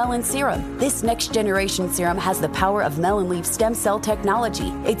youth-activating Melon Serum. This next-generation serum has the power of melon leaf stem cell technology.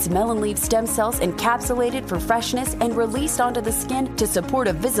 It's melon leaf stem cells encapsulated for freshness and released onto the skin to support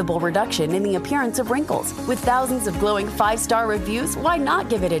a visible reduction in the appearance of wrinkles. With thousands of glowing 5-star reviews, why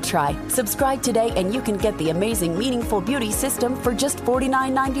not give it a try? Subscribe today and you can get the amazing Meaningful Beauty system for just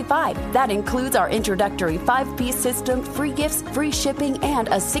 $49.95. That includes our introductory 5-piece system, free gifts, free shipping, and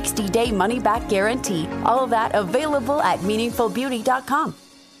a 60-day money-back guarantee. All of that available at meaningfulbeauty.com.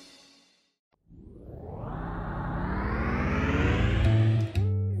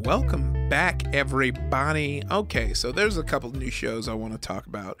 Welcome back, everybody. Okay, so there's a couple new shows I want to talk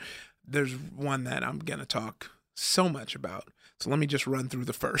about. There's one that I'm going to talk so much about. So let me just run through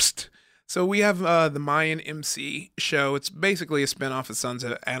the first. So we have the Mayan MC show. It's basically a spinoff of Sons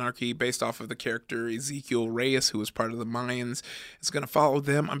of Anarchy based off of the character Ezekiel Reyes, who was part of the Mayans. It's going to follow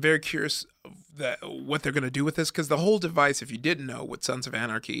them. I'm very curious what they're going to do with this, because the whole device, if you didn't know, with Sons of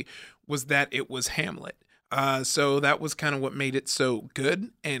Anarchy was that it was Hamlet. So that was kind of what made it so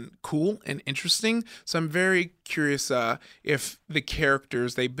good and cool and interesting. So I'm very curious if the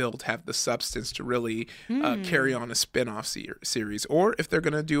characters they built have the substance to really carry on a spin-off series, or if they're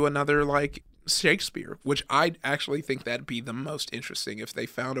going to do another like Shakespeare, which I actually think that'd be the most interesting if they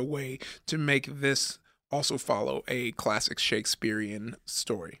found a way to make this also follow a classic Shakespearean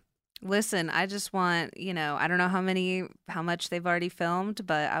story. Listen, I just want, I don't know how much they've already filmed,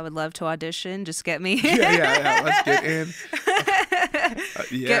 but I would love to audition. Just get me. Yeah. Let's get in.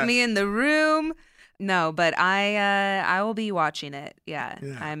 Yes. Get me in the room. No, but I will be watching it. Yeah.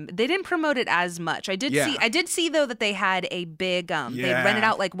 They didn't promote it as much. I did see though that they had a big they rented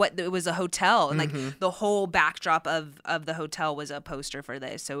out like it was a hotel, and like the whole backdrop of the hotel was a poster for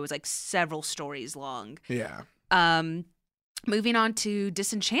this. So it was like several stories long. Yeah. Moving on to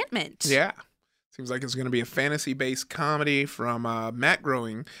Disenchantment. Yeah. Seems like it's going to be a fantasy-based comedy from Matt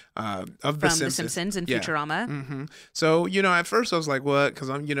Groening of The Simpsons. The Simpsons and Futurama. Mm-hmm. So, at first I was like, what? Because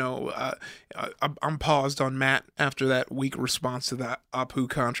I'm paused on Matt after that weak response to that Apu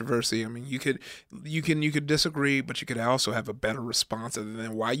controversy. I mean, you could disagree, but you could also have a better response other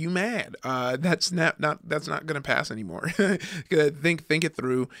than why you mad. That's not going to pass anymore. Think it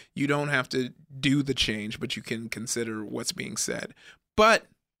through. You don't have to do the change, but you can consider what's being said. But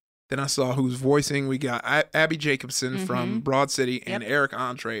then I saw who's voicing. We got Abby Jacobson from Broad City and Eric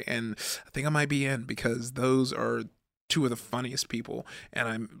Andre. And I think I might be in, because those are two of the funniest people. And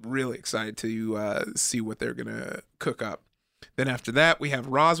I'm really excited to see what they're going to cook up. Then after that, we have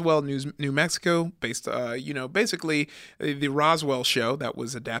Roswell, New Mexico, based, basically the Roswell show that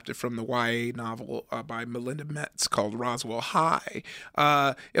was adapted from the YA novel by Melinda Metz called Roswell High.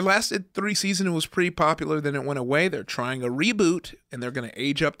 It lasted 3 seasons. It was pretty popular. Then it went away. They're trying a reboot, and they're going to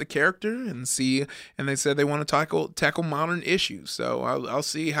age up the character and see. And they said they want to tackle modern issues. So I'll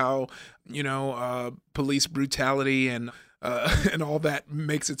see how, police brutality and all that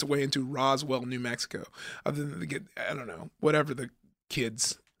makes its way into Roswell, New Mexico. Other than I don't know, whatever the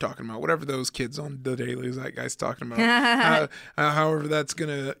kids talking about, whatever those kids on the Daily Zeitgeist talking about, however that's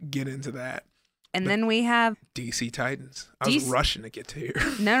gonna get into that. And then we have DC Titans. I was rushing to get to here.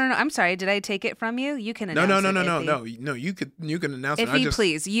 No. I'm sorry. Did I take it from you? You can announce it. No. You can announce it. If you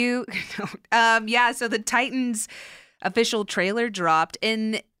please, you. So the Titans official trailer dropped,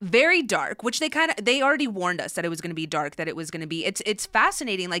 in very dark, which they already warned us that it was going to be dark, that it was going to be. It's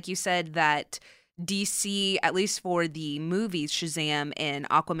fascinating, like you said, that DC, at least for the movies, Shazam and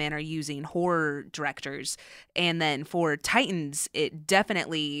Aquaman are using horror directors, and then for Titans, it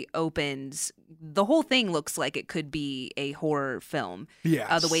definitely opens. The whole thing looks like it could be a horror film.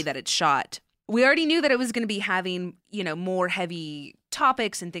 Yes. The way that it's shot. We already knew that it was going to be having, more heavy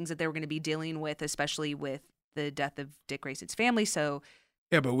topics and things that they were going to be dealing with, especially with the death of Dick Grayson's family. So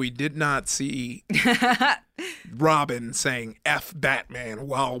yeah, but we did not see Robin saying F Batman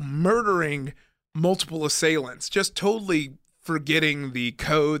while murdering multiple assailants, just totally forgetting the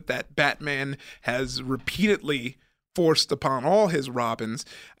code that Batman has repeatedly forced upon all his Robins.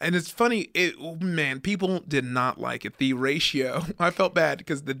 And it's funny, people did not like it. The ratio, I felt bad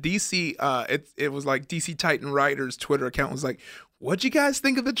because the DC, it was like DC Titan Writers Twitter account was like, what'd you guys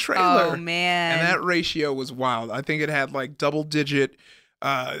think of the trailer? Oh, man. And that ratio was wild. I think it had like double-digit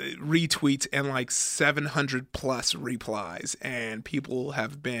retweets and like 700 plus replies, and people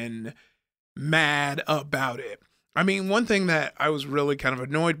have been mad about it. I mean, one thing that I was really kind of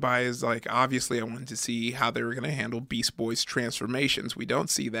annoyed by is, like, obviously I wanted to see how they were going to handle Beast Boy's transformations. We don't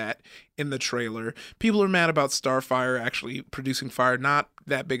see that in the trailer. People are mad about Starfire actually producing fire. Not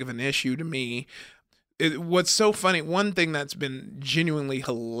that big of an issue to me. What's so funny, one thing that's been genuinely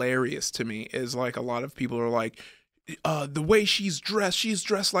hilarious to me is, like, a lot of people are like, the way she's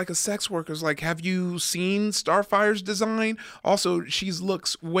dressed like a sex worker. It's like, have you seen Starfire's design? Also, she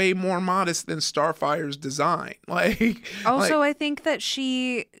looks way more modest than Starfire's design. I think that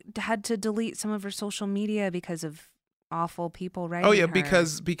she had to delete some of her social media because of awful people writing Oh yeah, her.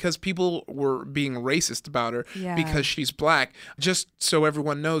 because people were being racist about her Yeah. because she's black. Just so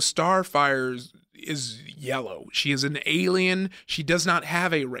everyone knows, Starfire is yellow. She is an alien. She does not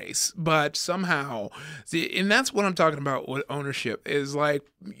have a race, but somehow, and that's what I'm talking about with ownership, is like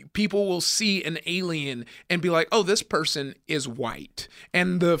people will see an alien and be like, oh, this person is white.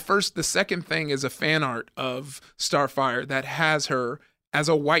 And the second thing is a fan art of Starfire that has her as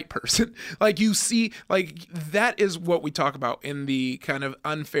a white person. Like, you see, like, that is what we talk about in the kind of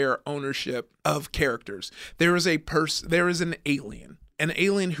unfair ownership of characters. There is an alien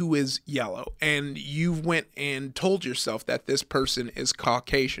who is yellow, and you went and told yourself that this person is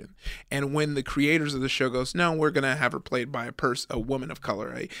Caucasian. And when the creators of the show goes, no, we're going to have her played by a woman of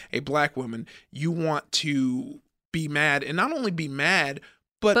color, a black woman, you want to be mad, and not only be mad,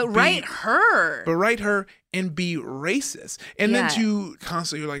 but write her and be racist. And then to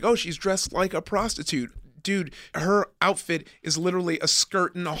constantly, you're like, oh, she's dressed like a prostitute. Dude, her outfit is literally a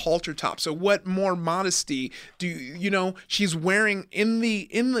skirt and a halter top. So what more modesty she's wearing in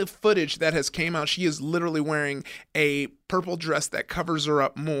the footage that has came out, she is literally wearing a purple dress that covers her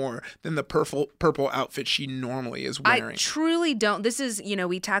up more than the purple outfit she normally is wearing. I truly don't. This is,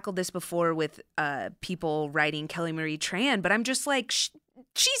 we tackled this before with people writing Kelly Marie Tran, but I'm just like,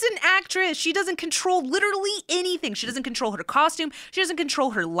 she's an actress. She doesn't control literally anything. She doesn't control her costume. She doesn't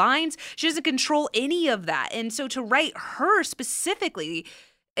control her lines. She doesn't control any of that. And so to write her specifically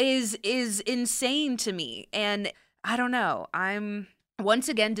is insane to me. And I don't know. I'm once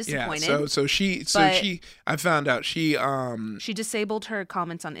again disappointed. Yeah, I found out she disabled her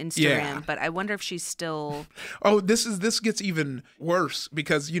comments on Instagram, Yeah. but I wonder if she's still. Oh, this gets even worse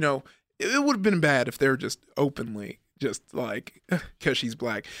because, it would have been bad if they were just openly just like, because she's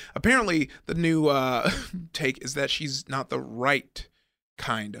black. Apparently, the new take is that she's not the right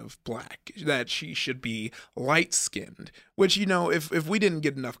kind of black, that she should be light-skinned, which, if we didn't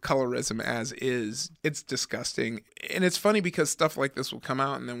get enough colorism as is, it's disgusting. And it's funny because stuff like this will come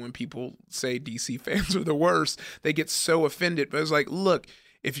out, and then when people say DC fans are the worst, they get so offended. But it's like, look,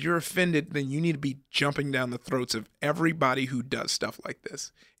 if you're offended, then you need to be jumping down the throats of everybody who does stuff like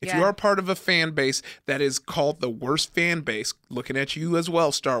this. If you are part of a fan base that is called the worst fan base, looking at you as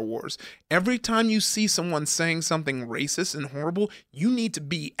well, Star Wars, every time you see someone saying something racist and horrible, you need to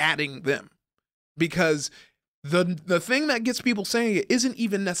be adding them. Because the thing that gets people saying it isn't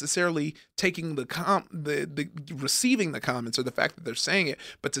even necessarily taking the receiving the comments or the fact that they're saying it,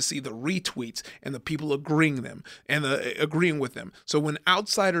 but to see the retweets and the people agreeing with them. So when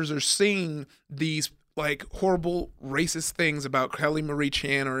outsiders are seeing these like horrible racist things about Kelly Marie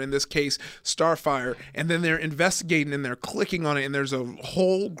Tran, or in this case Starfire, and then they're investigating and they're clicking on it, and there's a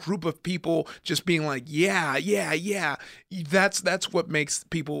whole group of people just being like, yeah, that's what makes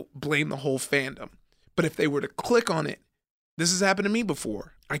people blame the whole fandom. But if they were to click on it, this has happened to me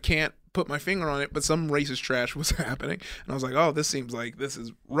before. I can't put my finger on it, but some racist trash was happening. And I was like, oh, this seems like this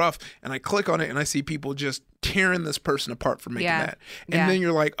is rough. And I click on it and I see people just tearing this person apart for making that. And then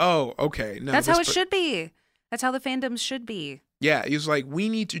you're like, oh, okay. No, that's how it should be. That's how the fandoms should be. Yeah. He was like, we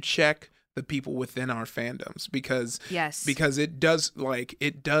need to check the people within our fandoms because it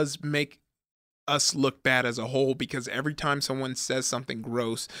does make us look bad as a whole, because every time someone says something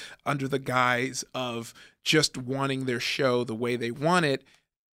gross under the guise of just wanting their show the way they want it,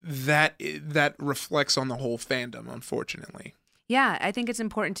 that reflects on the whole fandom, unfortunately. Yeah, I think it's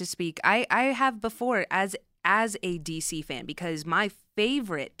important to speak. I have before as a DC fan, because my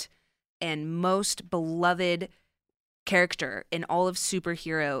favorite and most beloved character in all of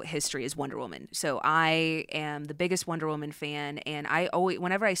superhero history is Wonder Woman. So I am the biggest Wonder Woman fan, and I always,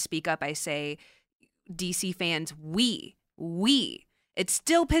 whenever I speak up, I say DC fans, we. It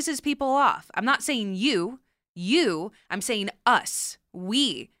still pisses people off. I'm not saying you, I'm saying us.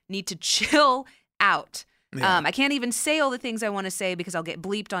 We need to chill out. Yeah. I can't even say all the things I want to say because I'll get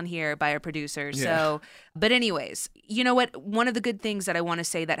bleeped on here by our producer. Yeah. So, but anyways, you know what? One of the good things that I want to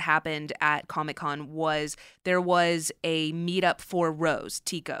say that happened at Comic-Con was there was a meetup for Rose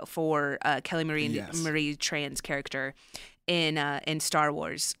Tico, for Kelly Marie Tran's character in Star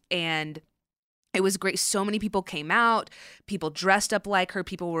Wars. And It was great. So many people came out. People dressed up like her.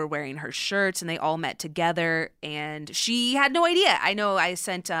 People were wearing her shirts, and they all met together. And she had no idea. I know I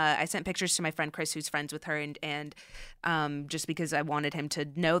sent pictures to my friend Chris, who's friends with her, and just because I wanted him to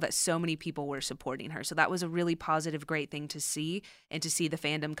know that so many people were supporting her. So that was a really positive, great thing to see, and to see the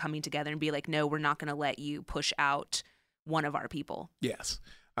fandom coming together and be like, no, we're not going to let you push out one of our people. Yes.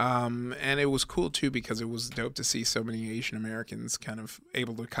 And it was cool too because it was dope to see so many Asian Americans kind of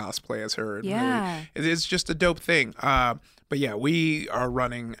able to cosplay as her. Yeah. Really, it's just a dope thing. But yeah, we are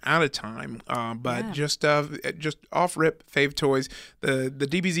running out of time. But just off rip, Fave Toys. The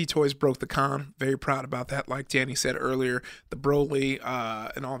DBZ toys broke the con. Very proud about that. Like Danny said earlier, the Broly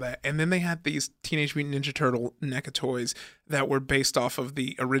and all that. And then they had these Teenage Mutant Ninja Turtle NECA toys that were based off of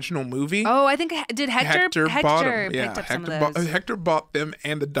the original movie. Oh, I think did Hector bought them. picked up some of those. Hector bought them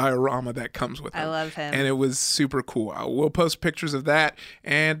and the diorama that comes with them. I love him. And it was super cool. We'll post pictures of that.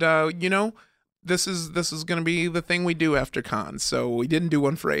 And, this is going to be the thing we do after cons. So we didn't do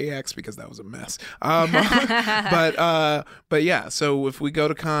one for AX because that was a mess. But yeah, so if we go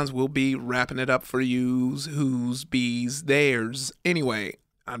to cons, we'll be wrapping it up for yous, who's, bees, theirs. Anyway,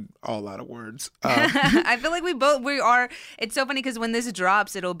 I'm all out of words. I feel like we are. It's so funny because when this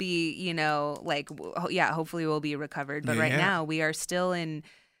drops, it'll be, hopefully we'll be recovered. But right now we are still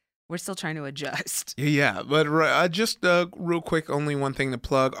we're still trying to adjust. Yeah, but just real quick, only one thing to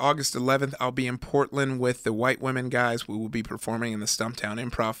plug. August 11th, I'll be in Portland with the White Women guys. We will be performing in the Stumptown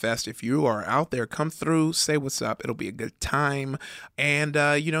Improv Fest. If you are out there, come through, say what's up. It'll be a good time. And,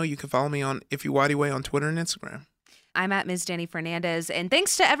 you can follow me on If You Whitey Way on Twitter and Instagram. I'm at Ms. Danny Fernandez, and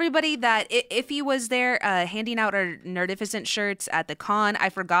thanks to everybody that Iffy was there handing out our Nerdificent shirts at the con. I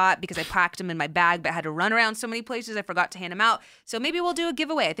forgot because I packed them in my bag, but I had to run around so many places. I forgot to hand them out. So maybe we'll do a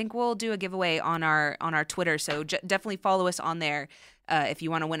giveaway. I think we'll do a giveaway on our Twitter. So definitely follow us on there if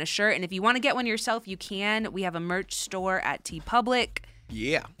you want to win a shirt, and if you want to get one yourself, you can. We have a merch store at TeePublic.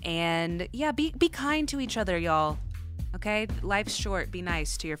 Yeah. And yeah, be kind to each other, y'all. Okay, life's short. Be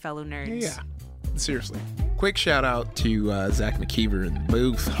nice to your fellow nerds. Yeah. Seriously. Quick shout out to Zach McKeever in the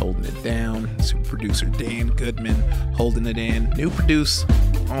booth, holding it down. Super producer Dan Goodman holding it in. New produce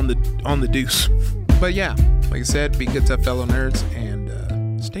on the deuce. But yeah, like I said, be good to fellow nerds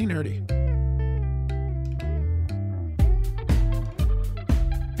and stay nerdy.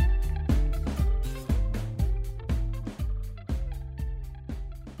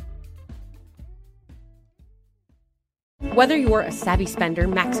 Whether you're a savvy spender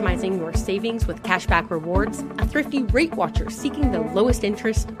maximizing your savings with cashback rewards, a thrifty rate watcher seeking the lowest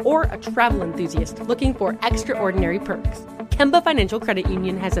interest, or a travel enthusiast looking for extraordinary perks, Kemba Financial Credit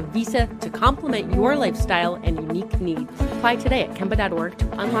Union has a visa to complement your lifestyle and unique needs. Apply today at Kemba.org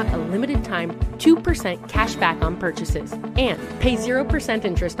to unlock a limited time 2% cash back on purchases and pay 0%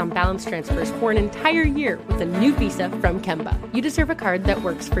 interest on balance transfers for an entire year with a new visa from Kemba. You deserve a card that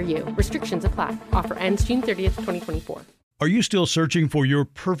works for you. Restrictions apply. Offer ends June 30th, 2024. Are you still searching for your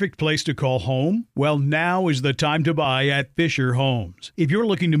perfect place to call home? Well, now is the time to buy at Fisher Homes. If you're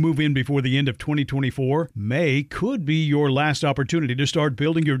looking to move in before the end of 2024, May could be your last opportunity to start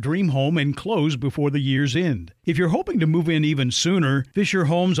building your dream home and close before the year's end. If you're hoping to move in even sooner, Fisher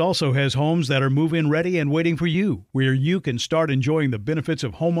Homes also has homes that are move-in ready and waiting for you, where you can start enjoying the benefits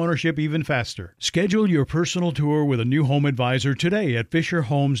of homeownership even faster. Schedule your personal tour with a new home advisor today at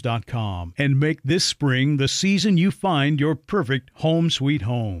FisherHomes.com and make this spring the season you find your perfect home sweet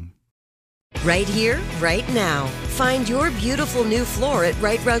home. Right here, right now. Find your beautiful new floor at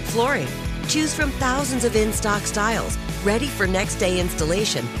Right Rug Flooring. Choose from thousands of in-stock styles, ready for next day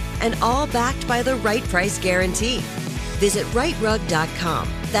installation, and all backed by the right price guarantee. Visit rightrug.com.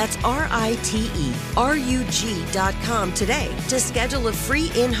 That's RITERUG.com today to schedule a free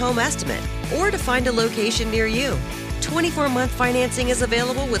in-home estimate or to find a location near you. 24-month financing is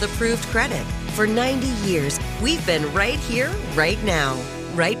available with approved credit. For 90 years, we've been right here, right now.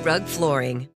 Right Rug Flooring.